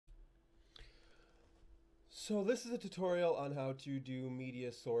So this is a tutorial on how to do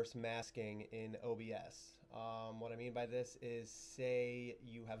media source masking in OBS. What I mean by this is, say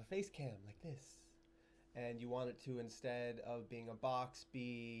you have a face cam like this, and you want it to, instead of being a box,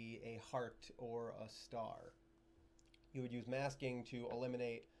 be a heart or a star. You would use masking to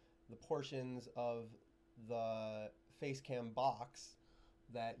eliminate the portions of the face cam box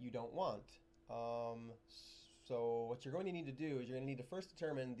that you don't want. So what you're going to need to do is you're going to need to first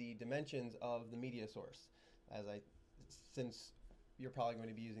determine the dimensions of the media source. Since you're probably going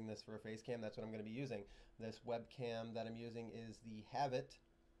to be using this for a face cam, that's what I'm going to be using. This webcam that I'm using is the Have-It.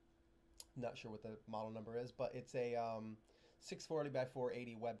 Not sure what the model number is, but it's a 640 by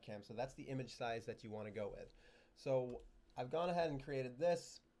 480 webcam. So that's the image size that you want to go with. So I've gone ahead and created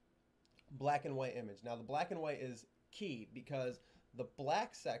this black and white image. Now the black and white is key because the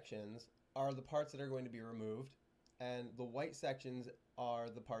black sections are the parts that are going to be removed, and the white sections are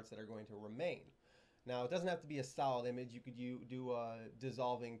the parts that are going to remain. Now, it doesn't have to be a solid image. You could do a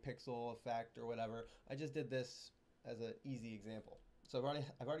dissolving pixel effect or whatever. I just did this as an easy example. So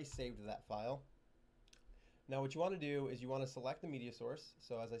I've already saved that file. Now, what you want to do is you want to select the media source.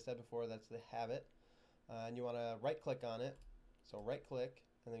 So as I said before, that's the Have-It. And you want to right-click on it. So right-click,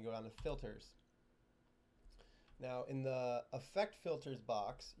 and then go down to Filters. Now, in the Effect Filters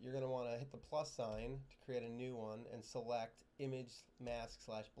box, you're going to want to hit the plus sign to create a new one and select Image Mask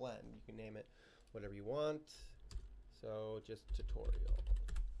 / Blend. You can name it whatever you want. So just tutorial.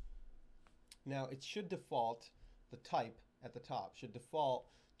 Now, it should default, the type at the top should default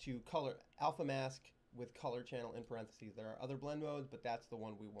to color alpha mask with color channel in parentheses. There are other blend modes, but that's the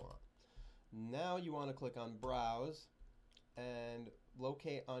one we want. Now you want to click on Browse and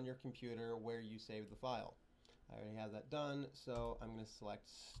locate on your computer where you saved the file. I already have that done, so I'm going to select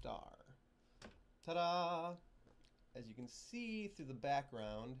star. Ta-da! As you can see through the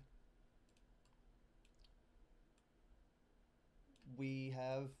background, we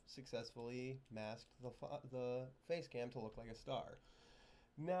have successfully masked the face cam to look like a star.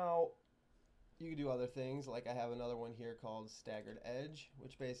 Now, you can do other things, like I have another one here called Staggered Edge,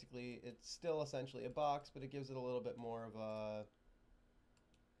 which basically, it's still essentially a box, but it gives it a little bit more of a,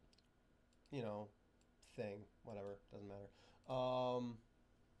 you know, thing, whatever, doesn't matter.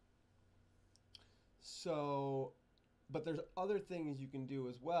 But there's other things you can do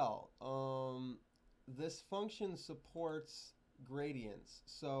as well. This function supports gradients.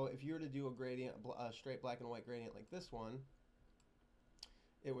 So if you were to do a gradient, a straight black and white gradient like this one,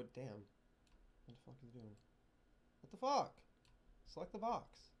 it would, damn, what the fuck is it doing? What the fuck? Select the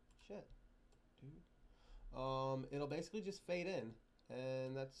box. Shit, dude. It'll basically just fade in,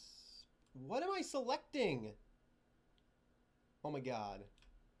 and that's, what am I selecting? Oh my god.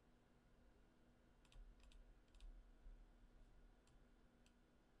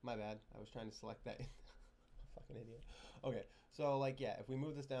 My bad. I was trying to select that. Fucking idiot. Okay, so like, yeah, if we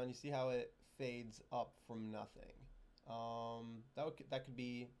move this down, you see how it fades up from nothing. That could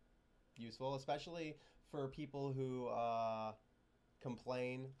be useful, especially for people who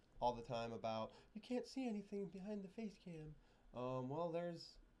complain all the time about you can't see anything behind the face cam. Well,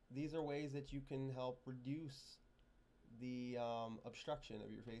 these are ways that you can help reduce the obstruction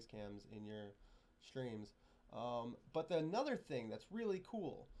of your face cams in your streams. But another thing that's really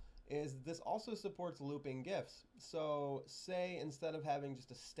cool is this also supports looping GIFs. So say instead of having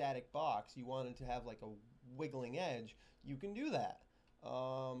just a static box, you wanted to have like a wiggling edge, you can do that.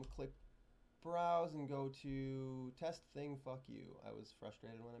 Click Browse and go to Test Thing Fuck You. I was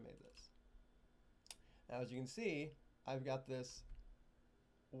frustrated when I made this. Now, as you can see, I've got this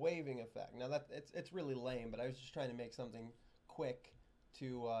waving effect. Now it's really lame, but I was just trying to make something quick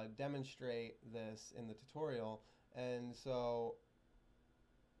to demonstrate this in the tutorial, and so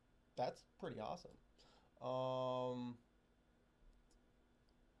that's pretty awesome.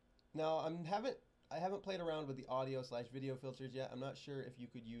 Now I haven't played around with the audio / video filters yet. I'm not sure if you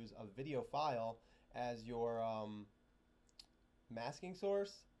could use a video file as your masking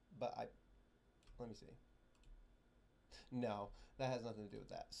source, but let me see. No, that has nothing to do with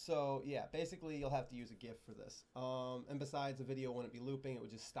that. So yeah, basically you'll have to use a GIF for this. And besides, the video wouldn't be looping, it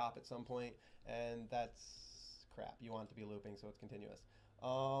would just stop at some point, and that's crap. You want it to be looping so it's continuous.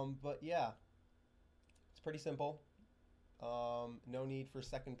 But yeah, it's pretty simple. No need for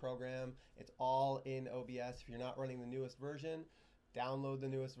second program. It's all in OBS. If you're not running the newest version, download the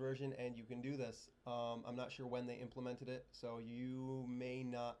newest version and you can do this. I'm not sure when they implemented it, so you may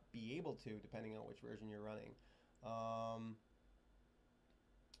not be able to, depending on which version you're running.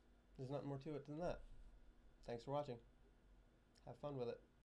 There's nothing more to it than that. Thanks for watching. Have fun with it.